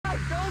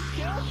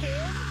kill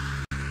him.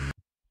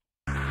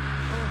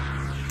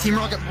 Team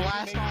Rocket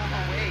blast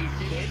off away,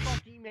 They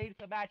fucking made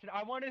Sebastian.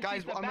 I want to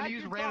guys, see I'm gonna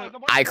use Sebastian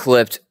random. I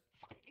clipped.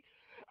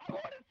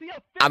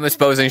 I'm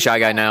exposing Shy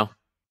Guy now.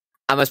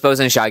 I'm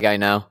exposing Shy Guy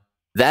now.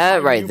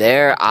 That right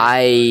there,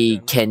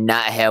 I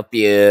cannot help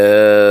you.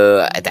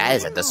 That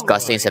is a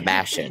disgusting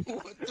Sebastian.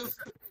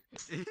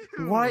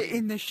 What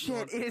in the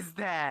shit is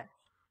that?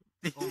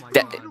 Oh my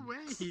That-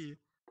 god.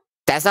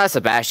 That's not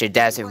Sebastian.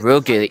 That's Like,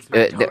 Rugi, what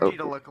I expect Toji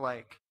to look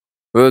like.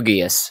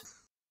 Rugius.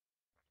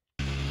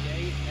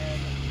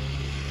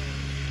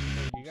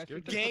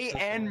 Gay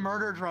and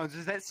murder drones.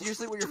 Is that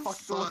seriously what you're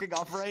fucking looking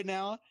up right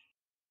now?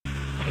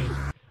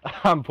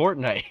 I'm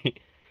Fortnite.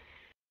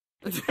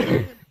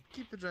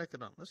 Keep the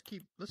jacket on. Let's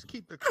keep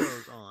the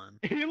clothes on.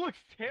 He looks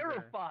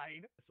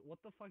terrified. What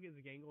the fuck is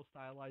Gangle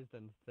stylized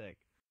and thick?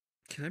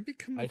 Can I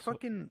become I a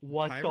fucking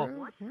what the- pyro?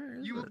 Where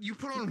is it? You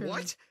put on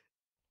what?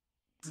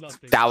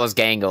 Nothing. That was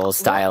Gangle,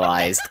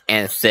 stylized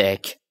and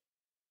thick.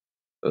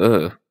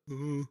 Ooh.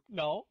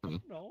 No,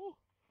 no.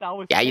 That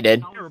was Yeah, you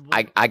did. terrible.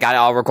 I got it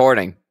all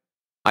recording.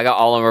 I got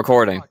all on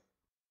recording.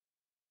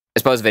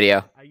 Expose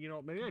video. You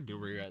know, maybe I do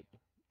regret.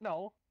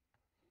 No.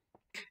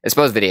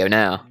 Expose video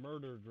now.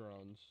 Murder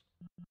drones.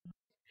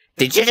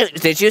 Did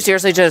you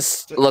seriously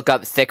just look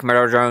up thick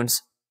murder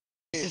drones?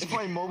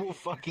 My mobile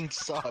fucking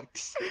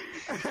sucks.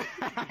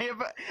 I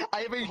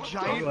have a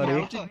giant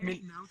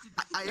buddy?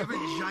 I have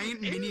a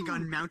giant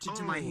minigun mounted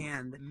to my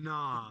hand.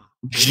 Nah.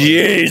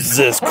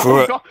 Jesus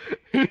Christ!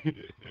 Dude,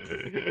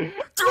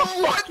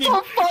 what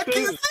the fuck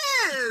is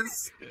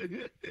this?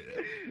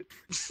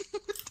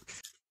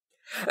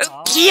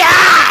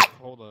 Yeah!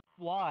 Hold up.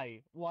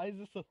 Why? Why is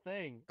this a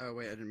thing? Oh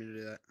wait, I didn't mean to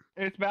do that.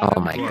 It's about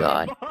Oh my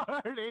god.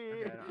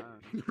 party.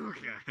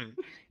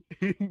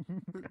 Okay.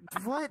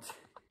 What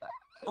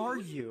are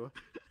you?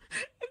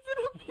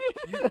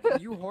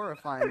 You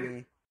horrify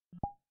me.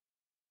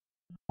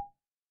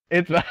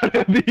 It's about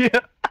to be.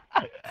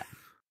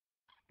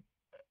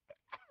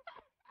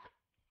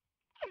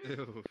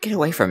 Ew. Get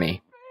away from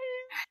me.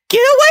 Get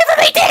away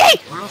from me,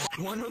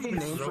 Diddy! Wanna know the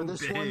name So for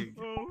this big.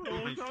 one?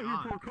 Oh my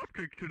god.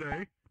 cupcake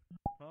today.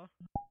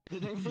 The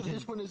name for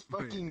this one is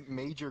fucking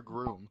Major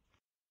Groom.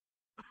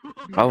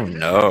 Oh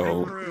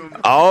no.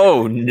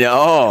 Oh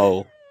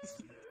no.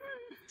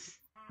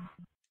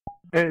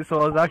 Hey,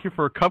 so I was actually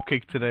for a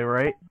cupcake today,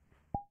 right?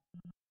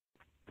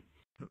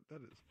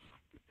 That is.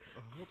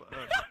 Hold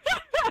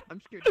on.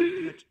 I'm scared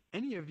to touch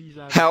any of these.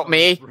 Help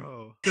me.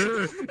 Bro.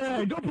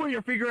 Hey, don't point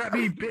your finger at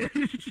me,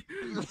 bitch!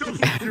 Don't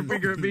point your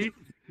finger at me!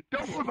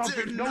 Don't point my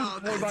finger!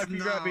 Don't point my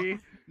finger at me!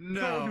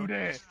 Don't do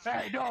that!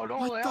 Hey, no, don't!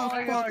 What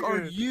the fuck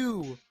are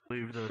you?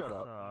 Leave this Shut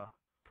up.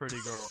 pretty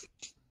girl.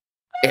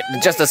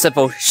 Just a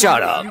simple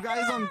shut up. You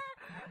guys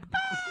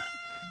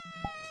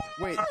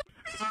Wait.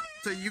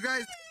 So you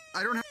guys,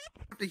 I don't have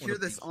to hear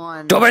this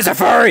on. Don't miss the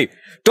furry!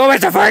 Don't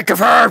miss the furry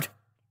confirmed!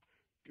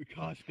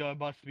 Koska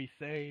must be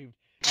saved.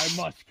 I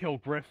must kill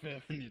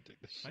Griffith. I need to take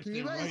this. Can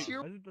you guys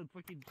hear? Why is it the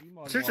fucking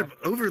Gmod Search lock? of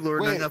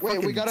Overlord. Wait, not wait,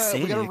 we fucking gotta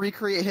Sonic.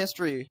 recreate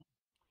history.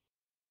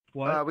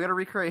 What? We gotta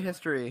recreate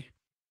history.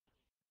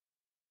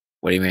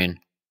 What do you mean?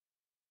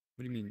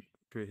 What do you mean?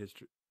 Create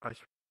history. I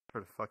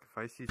swear to fuck if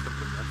I see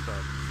something messed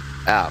up.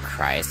 Oh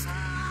Christ.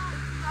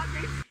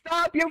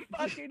 Stop, you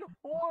fucking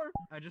whore!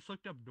 I just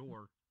looked up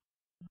door.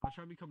 I'll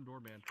try to become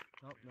doorman.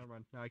 Oh, never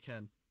mind. Now I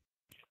can.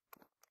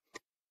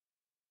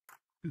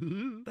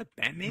 That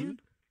Batman?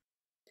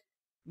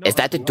 No, Is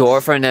that the it's-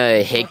 door from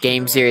the hit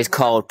game series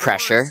called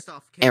Pressure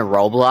in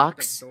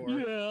Roblox?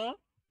 Yeah.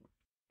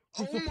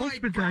 Oh Where's the my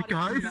freshman god, at,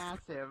 guys?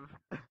 Massive.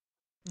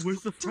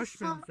 Where's the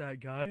freshman's at,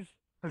 guys?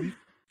 Have you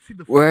seen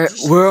the Where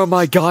are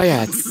my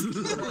Gaiats?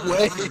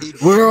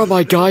 Wait. Where are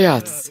my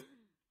Gaiats?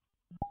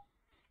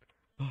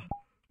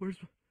 Where's...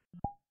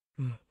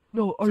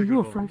 No, are you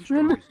a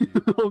freshman?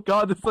 Oh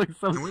god, this looks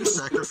so Can we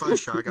sacrifice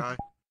Shy Guy?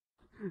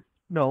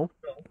 No.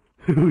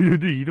 You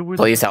need to win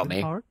Please the help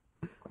me. power?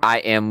 I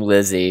am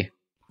Lizzie.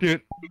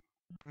 Dude.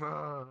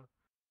 Uh,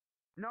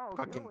 No,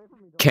 Fucking-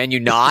 Can you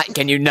not?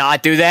 Can you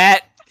not do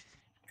that?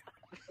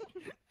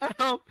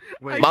 Ow.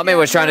 Wait. I Mommy can't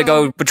was trying to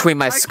move. go between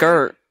my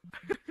skirt.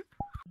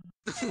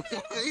 what?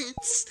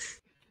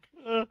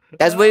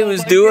 That's what he Help, was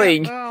I can't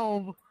doing.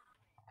 move.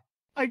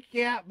 I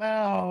can't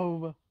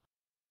move.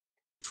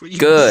 That's what you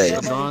Good.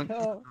 said. Drunk.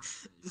 No.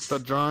 The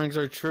drawings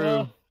are true.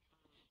 No.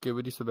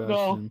 Gibbity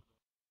Sebastian.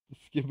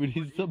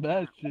 Skibbity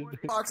Sebastian.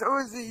 Fox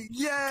Ozzy,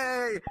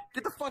 yay!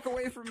 Get the fuck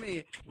away from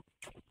me!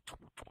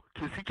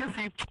 Kissy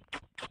kissy.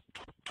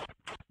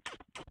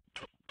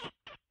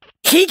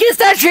 He gets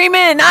that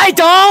treatment and I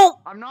don't!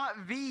 I'm not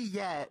V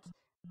yet.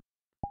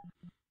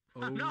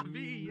 I'm not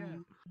V yet.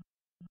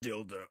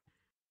 Dildo.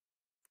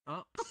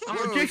 Oh,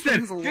 Whoa, Jason!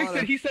 seems a lot Jason,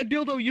 of- he said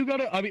dildo, you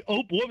gotta... I mean,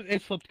 oh, whoops,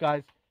 it slipped,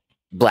 guys.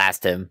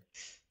 Blast him.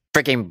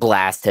 Freaking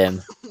blast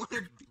him.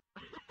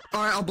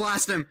 Alright, I'll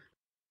blast him.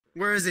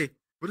 Where is he?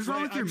 What is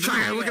wrong with your Shy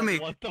Guy, look at me!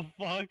 What the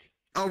fuck?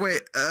 Oh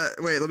wait,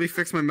 wait, let me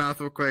fix my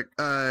mouth real quick.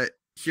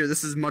 Here,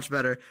 this is much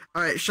better.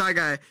 Alright, Shy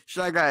Guy,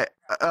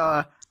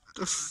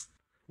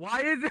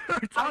 Why is it our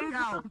tongue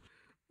out?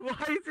 Why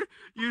is it...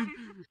 You...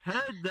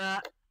 Heard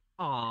that.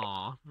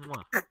 Aww.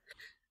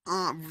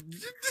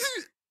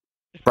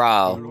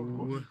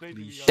 Bro,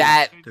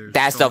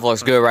 that stuff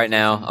looks good right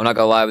now. I'm not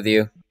gonna lie with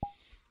you.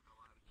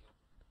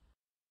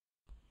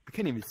 I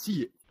can't even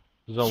see it.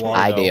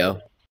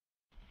 Ideo.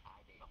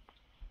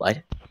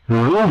 What?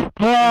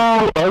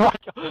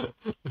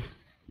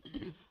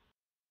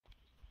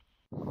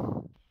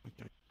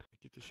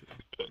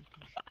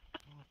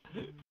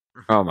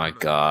 Oh my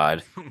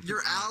god.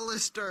 You're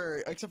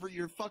Alistair, except for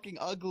you're fucking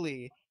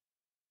ugly.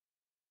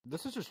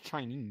 This is just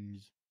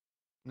Chinese.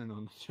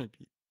 No, this should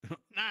be.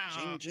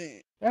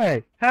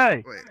 Hey,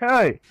 hey, Wait.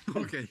 hey!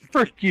 Okay.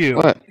 Frick you!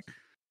 What?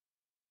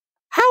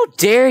 How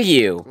dare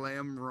you?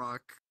 Glam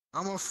rock.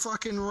 I'm a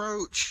fucking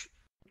roach.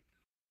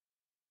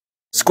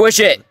 Squish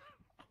it!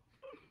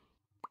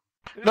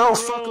 No,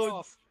 fuck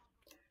off.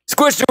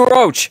 Squish the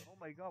roach! Oh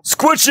my god.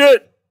 Squish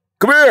it!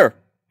 Come here!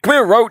 Come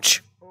here,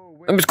 roach! Oh,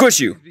 wait. Let me squish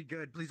you. Please be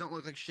good. Please don't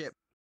look like shit.